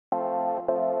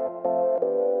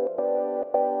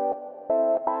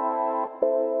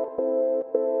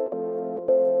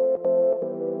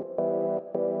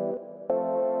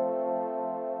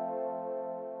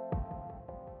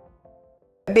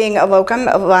being a locum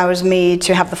allows me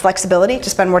to have the flexibility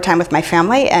to spend more time with my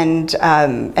family and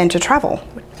to travel,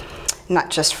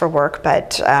 not just for work,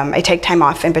 but I take time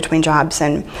off in between jobs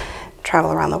and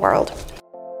travel around the world.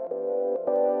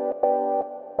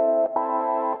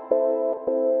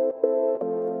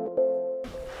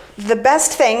 The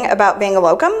best thing about being a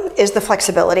locum is the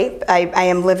flexibility. I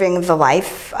am living the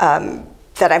life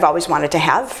that I've always wanted to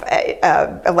have,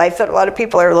 a life that a lot of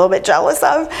people are a little bit jealous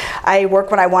of. I work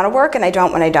when I want to work and I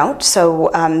don't when I don't. So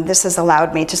this has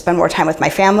allowed me to spend more time with my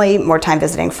family, more time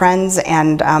visiting friends,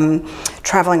 and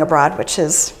traveling abroad, which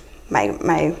is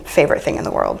my favorite thing in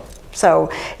the world.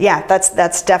 So yeah,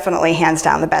 that's definitely hands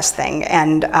down the best thing.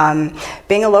 And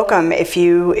being a locum, if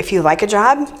you like a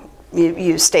job,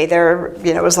 you stay there,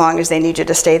 you know, as long as they need you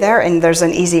to stay there, and there's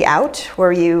an easy out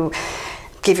where you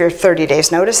give your 30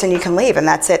 days notice and you can leave, and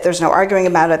that's it. There's no arguing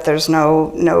about it. There's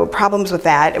no problems with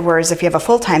that. Whereas if you have a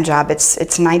full-time job,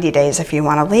 it's 90 days if you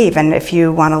want to leave. And if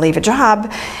you want to leave a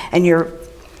job and you're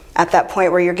at that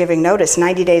point where you're giving notice,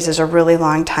 90 days is a really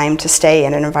long time to stay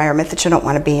in an environment that you don't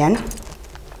want to be in.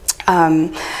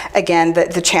 Again,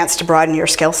 the chance to broaden your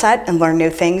skill set and learn new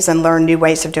things and learn new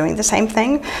ways of doing the same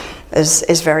thing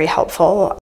is very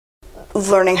helpful.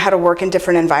 Learning how to work in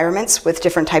different environments with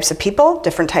different types of people,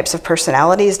 different types of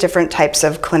personalities, different types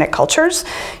of clinic cultures.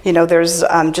 You know, there's,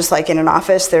 just like in an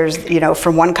office, there's, you know,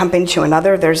 from one company to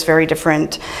another, there's very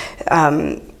different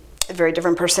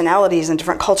personalities and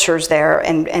different cultures there,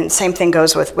 and same thing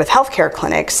goes with healthcare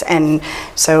clinics. And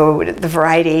so the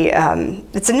variety,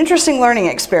 it's an interesting learning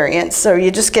experience. So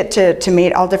you just get to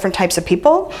meet all different types of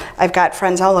people. I've got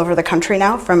friends all over the country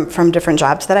now from different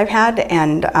jobs that I've had,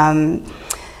 and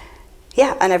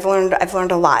yeah, and I've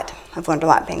learned a lot. I've learned a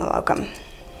lot being a locum.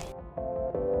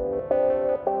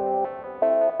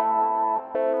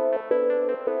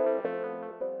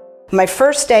 My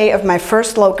first day of my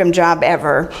first locum job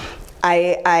ever,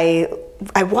 I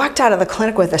walked out of the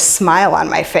clinic with a smile on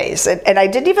my face, and I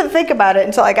didn't even think about it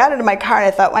until I got into my car, and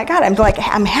I thought, my God,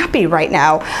 I'm happy right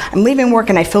now. I'm leaving work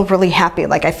and I feel really happy.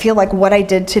 Like, I feel like what I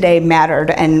did today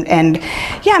mattered, and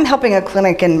yeah, I'm helping a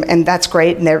clinic, and that's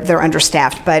great, and they're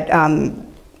understaffed, but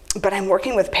I'm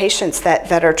working with patients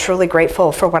that are truly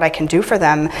grateful for what I can do for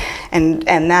them, and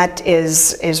that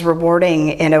is rewarding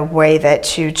in a way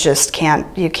that you just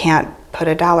can't put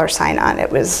a dollar sign on.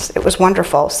 It was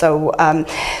wonderful. So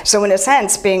so in a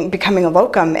sense, becoming a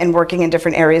locum and working in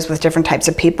different areas with different types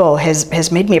of people has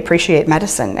made me appreciate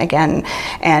medicine again,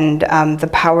 and the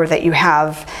power that you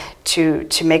have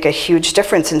to make a huge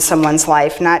difference in someone's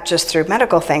life, not just through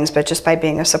medical things, but just by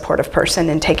being a supportive person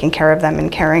and taking care of them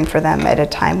and caring for them at a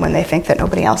time when they think that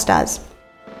nobody else does.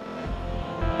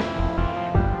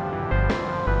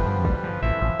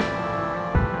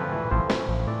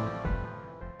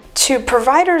 To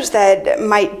providers that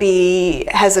might be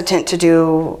hesitant to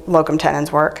do locum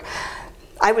tenens work,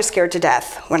 I was scared to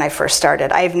death when I first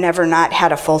started. I've never not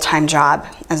had a full-time job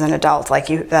as an adult.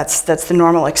 That's the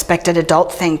normal expected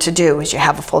adult thing to do, is you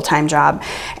have a full-time job.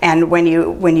 And when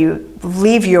you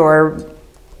leave your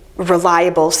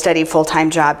reliable, steady,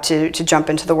 full-time job to jump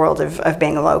into the world of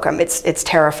being a locum, it's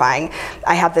terrifying.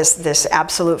 I had this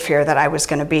absolute fear that I was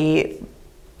going to be,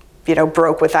 you know,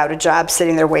 broke without a job,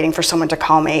 sitting there waiting for someone to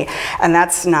call me, and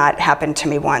that's not happened to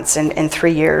me once. In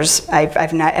 3 years,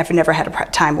 I've never had a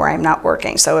time where I'm not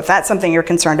working. So if that's something you're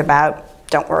concerned about,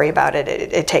 don't worry about it.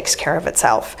 It takes care of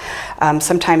itself.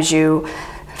 Sometimes you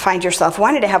find yourself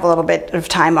wanting to have a little bit of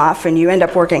time off, and you end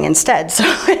up working instead. So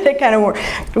it kind of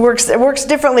works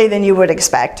differently than you would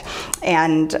expect,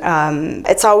 and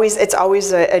it's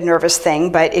always a nervous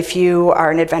thing. But if you are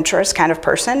an adventurous kind of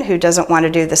person who doesn't want to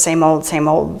do the same old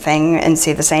thing and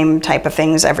see the same type of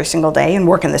things every single day and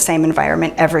work in the same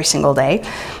environment every single day,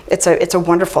 it's a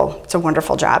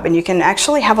wonderful job, and you can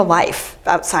actually have a life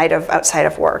outside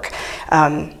of work.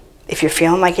 If you're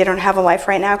feeling like you don't have a life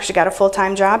right now because you got a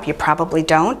full-time job, you probably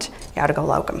don't. You ought to go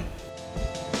locum.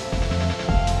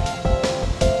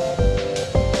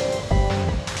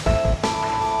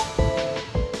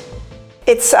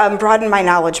 It's broadened my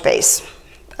knowledge base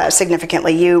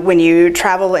significantly. When you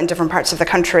travel in different parts of the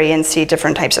country and see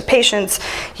different types of patients,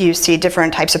 you see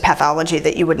different types of pathology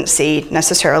that you wouldn't see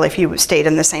necessarily if you stayed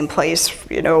in the same place,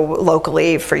 you know,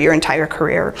 locally for your entire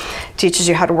career. It teaches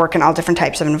you how to work in all different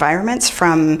types of environments,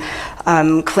 from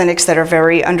clinics that are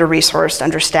very under-resourced,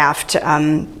 understaffed,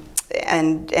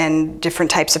 and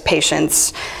different types of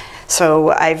patients.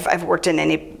 So I've worked in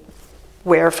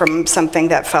anywhere from something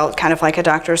that felt kind of like a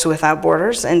Doctors Without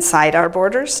Borders, inside our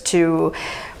borders, to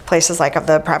places like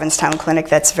the Provincetown Clinic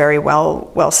that's very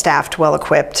well staffed, well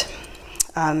equipped,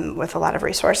 with a lot of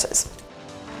resources.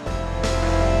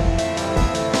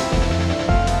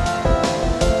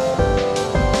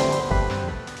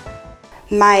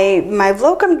 My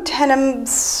locum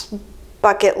tenens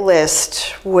bucket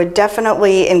list would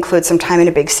definitely include some time in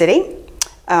a big city.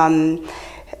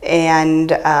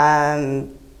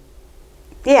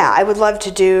 Yeah, I would love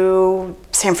to do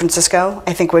San Francisco.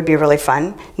 I think would be really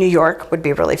fun. New York would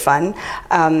be really fun.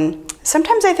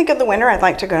 Sometimes I think in the winter I'd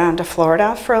like to go down to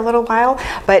Florida for a little while,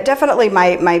 but definitely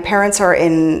my parents are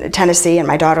in Tennessee and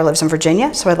my daughter lives in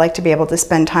Virginia, so I'd like to be able to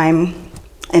spend time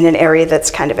in an area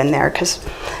that's kind of in there because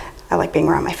I like being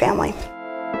around my family.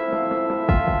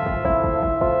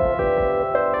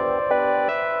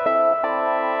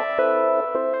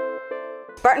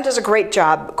 Barton does a great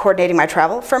job coordinating my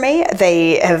travel for me.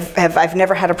 I've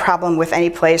never had a problem with any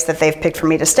place that they've picked for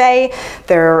me to stay.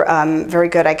 They're very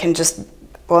good.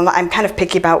 I'm kind of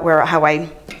picky about how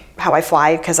I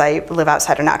fly because I live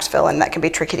outside of Knoxville and that can be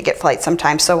tricky to get flights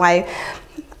sometimes. So I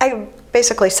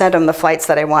basically send them the flights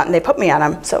that I want and they put me on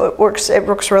them. So it works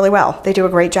really well. They do a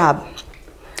great job.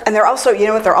 And they're also, you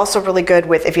know what, they're also really good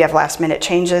with if you have last minute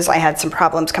changes. I had some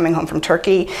problems coming home from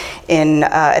Turkey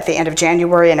at the end of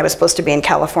January, and I was supposed to be in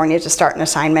California to start an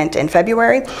assignment in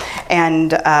February.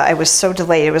 And I was so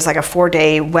delayed, it was like a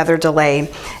 4-day weather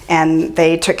delay. And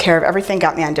they took care of everything,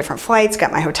 got me on different flights,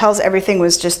 got my hotels, everything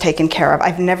was just taken care of.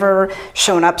 I've never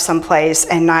shown up someplace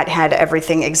and not had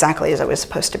everything exactly as it was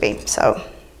supposed to be. So,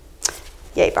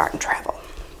 yay Barton Travel,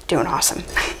 doing awesome.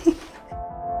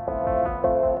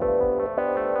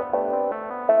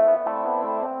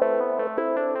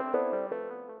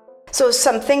 So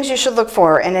some things you should look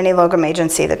for in any locum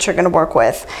agency that you're going to work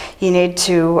with. You need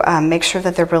to make sure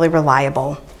that they're really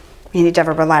reliable. You need to have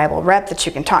a reliable rep that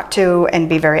you can talk to and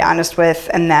be very honest with,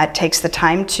 and that takes the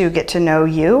time to get to know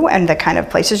you and the kind of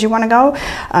places you want to go.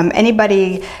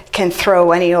 Anybody can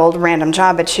throw any old random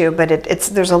job at you, but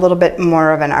there's a little bit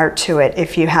more of an art to it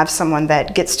if you have someone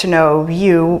that gets to know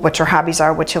you, what your hobbies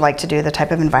are, what you like to do, the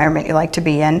type of environment you like to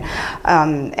be in,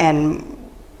 and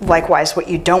likewise what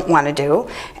you don't want to do,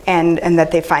 and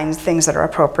that they find things that are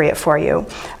appropriate for you.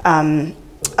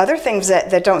 Other things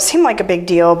that don't seem like a big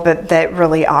deal, but that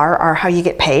really are how you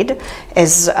get paid,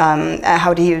 is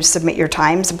how do you submit your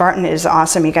times. Barton is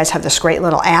awesome. You guys have this great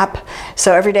little app.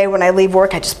 So every day when I leave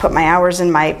work, I just put my hours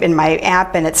in my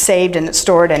app, and it's saved and it's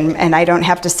stored, and I don't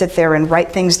have to sit there and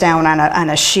write things down on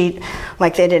a sheet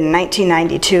like they did in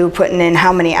 1992, putting in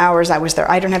how many hours I was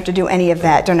there. I don't have to do any of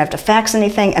that. Don't have to fax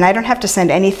anything, and I don't have to send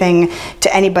anything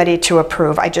to anybody to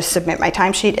approve. I just submit my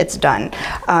timesheet. It's done.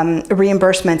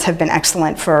 Reimbursements have been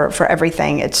excellent for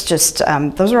everything. It's just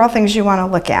those are all things you want to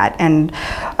look at, and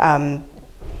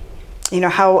you know,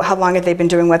 how long have they been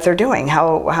doing what they're doing?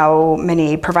 How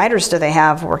many providers do they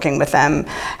have working with them?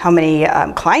 How many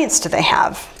clients do they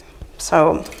have?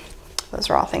 So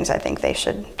those are all things I think they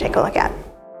should take a look at.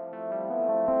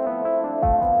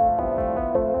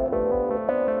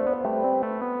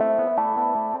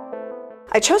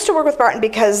 I chose to work with Barton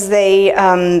because they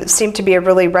seem to be a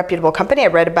really reputable company. I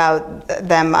read about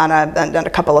them on a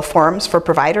couple of forums for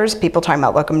providers, people talking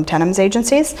about locum tenens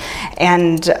agencies,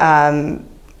 and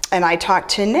I talked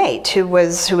to Nate, who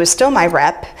is still my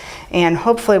rep, and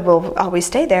hopefully will always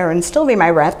stay there and still be my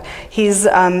rep. He's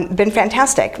been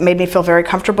fantastic, made me feel very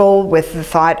comfortable with the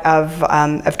thought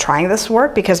of trying this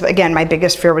work, because again, my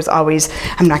biggest fear was always,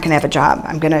 I'm not gonna have a job.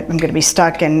 I'm gonna be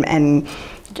stuck and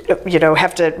you know,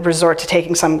 have to resort to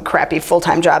taking some crappy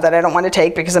full-time job that I don't want to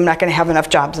take because I'm not going to have enough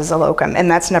jobs as a locum, and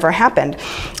that's never happened.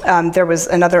 There was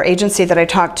another agency that I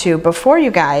talked to before you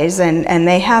guys, and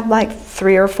they had like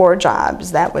 3 or 4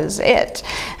 jobs. That was it.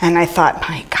 And I thought,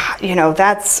 my God, you know,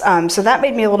 that's, so that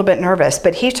made me a little bit nervous,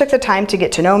 but he took the time to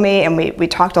get to know me, and we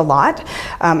talked a lot.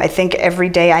 I think every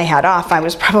day I had off, I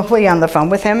was probably on the phone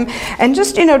with him, and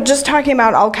just, you know, just talking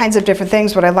about all kinds of different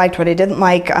things, what I liked, what I didn't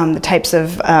like, the types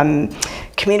of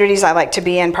communities I like to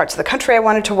be in, parts of the country I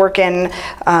wanted to work in,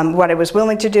 what I was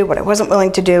willing to do, what I wasn't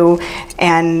willing to do,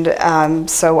 and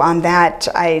so on that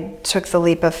I took the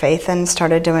leap of faith and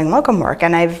started doing locum work,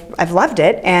 and I've loved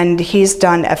it, and he's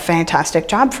done a fantastic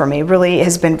job for me. Really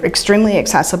has been extremely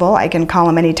accessible. I can call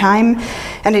him anytime,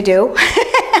 and I do.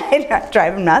 I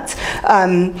drive him nuts,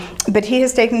 but he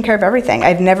has taken care of everything.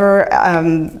 I've never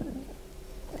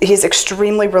he's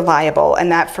extremely reliable,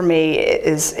 and that for me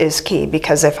is key,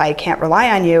 because if I can't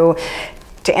rely on you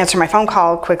to answer my phone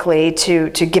call quickly, to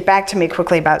get back to me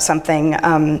quickly about something,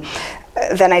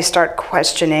 then I start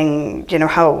questioning, you know,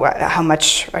 how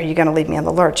much are you going to leave me in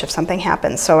the lurch if something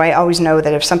happens? So I always know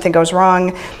that if something goes wrong,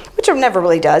 which it never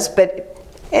really does, but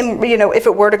you know, if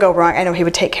it were to go wrong, I know he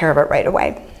would take care of it right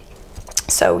away.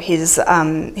 So he's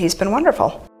been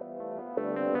wonderful.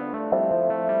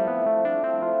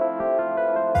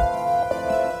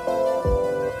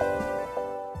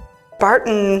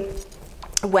 Barton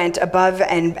went above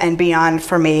and beyond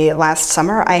for me last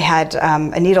summer. I had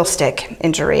a needle stick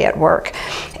injury at work,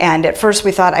 and at first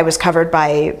we thought I was covered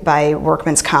by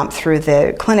workman's comp through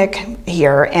the clinic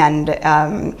here, and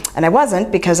I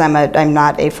wasn't, because I'm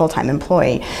not a full-time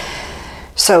employee.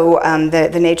 So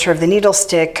the nature of the needle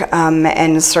stick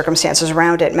and circumstances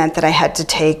around it meant that I had to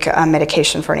take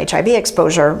medication for an HIV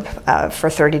exposure for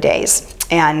 30 days.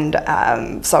 And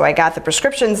so I got the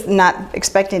prescriptions, not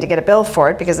expecting to get a bill for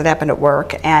it because it happened at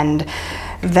work, and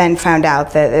then found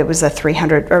out that it was a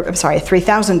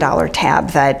 $3,000 tab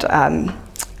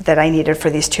that I needed for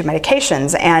these two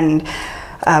medications. And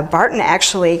Barton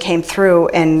actually came through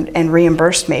and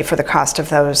reimbursed me for the cost of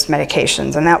those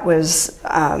medications, and that was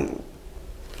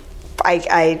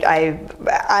I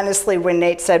honestly, when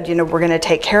Nate said, you know, we're going to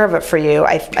take care of it for you,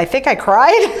 I think I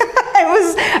cried.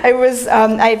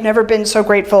 I've never been so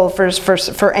grateful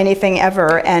for anything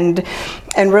ever, and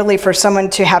really for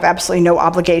someone to have absolutely no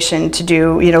obligation to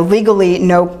do, you know, legally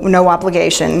no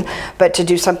obligation, but to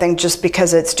do something just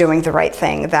because it's doing the right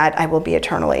thing. That I will be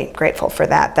eternally grateful for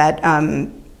that.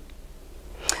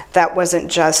 That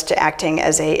wasn't just acting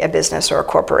as a business or a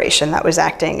corporation. That was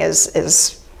acting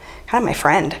as kind of my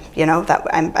friend, you know. That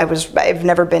I've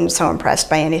never been so impressed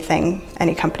by anything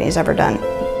any company's ever done.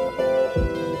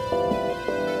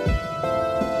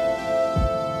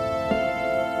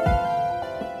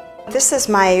 This is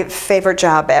my favorite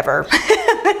job ever.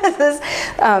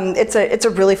 It's a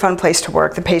really fun place to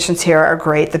work. The patients here are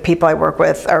great. The people I work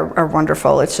with are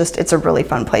wonderful. It's a really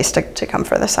fun place to come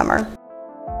for the summer.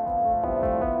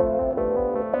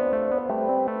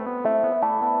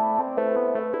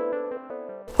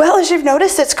 Well, as you've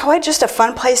noticed, it's quite just a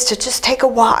fun place to just take a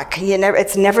walk.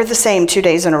 It's never the same 2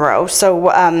 days in a row. So,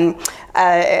 and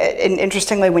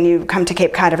interestingly, when you come to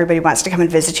Cape Cod, everybody wants to come and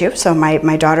visit you. So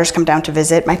my daughters come down to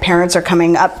visit. My parents are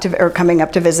coming up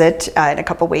to visit in a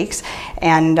couple weeks,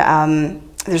 and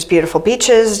there's beautiful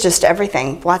beaches, just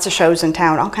everything. Lots of shows in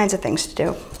town, all kinds of things to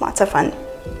do. Lots of fun.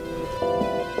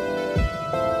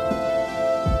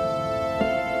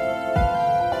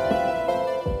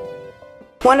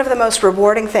 One of the most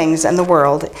rewarding things in the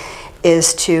world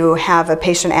is to have a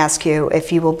patient ask you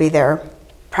if you will be their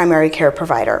primary care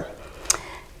provider,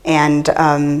 and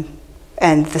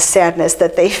the sadness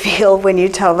that they feel when you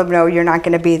tell them no, you're not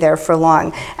going to be there for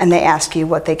long, and they ask you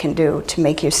what they can do to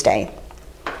make you stay.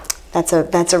 That's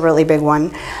a really big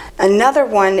one. Another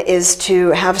one is to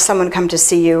have someone come to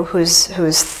see you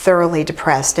who's thoroughly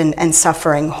depressed and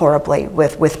suffering horribly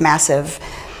with massive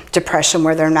depression,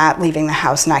 where they're not leaving the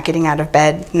house, not getting out of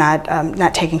bed,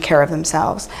 not taking care of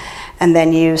themselves. And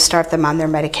then you start them on their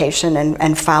medication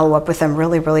and follow up with them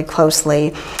really, really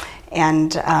closely,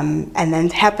 and then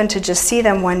happen to just see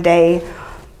them one day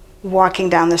walking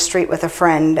down the street with a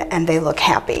friend and they look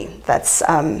happy. That's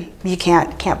you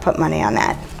can't put money on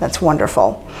that. That's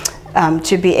wonderful.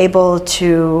 To be able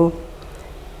to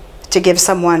give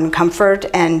someone comfort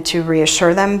and to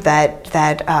reassure them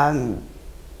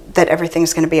that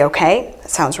everything's going to be okay. It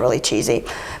sounds really cheesy,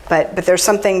 but there's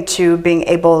something to being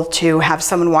able to have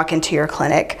someone walk into your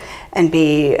clinic and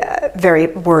be very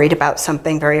worried about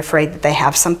something, very afraid that they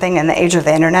have something. In the age of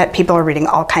the internet, people are reading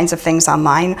all kinds of things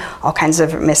online, all kinds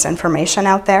of misinformation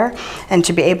out there, and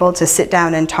to be able to sit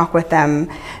down and talk with them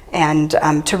and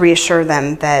to reassure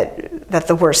them that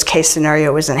the worst case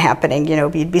scenario isn't happening. You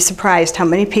know, you'd be surprised how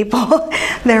many people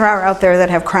there are out there that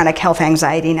have chronic health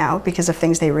anxiety now because of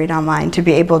things they read online. To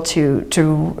be able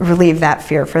to relieve that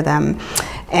fear for them.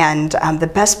 And the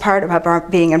best part about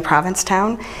being in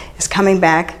Provincetown is coming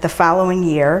back the following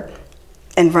year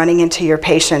and running into your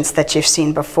patients that you've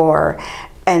seen before,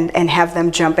 and have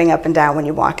them jumping up and down when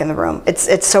you walk in the room.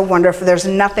 It's so wonderful. There's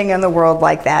nothing in the world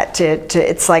like that.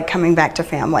 It's like coming back to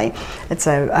family. It's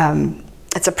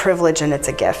a privilege and it's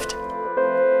a gift.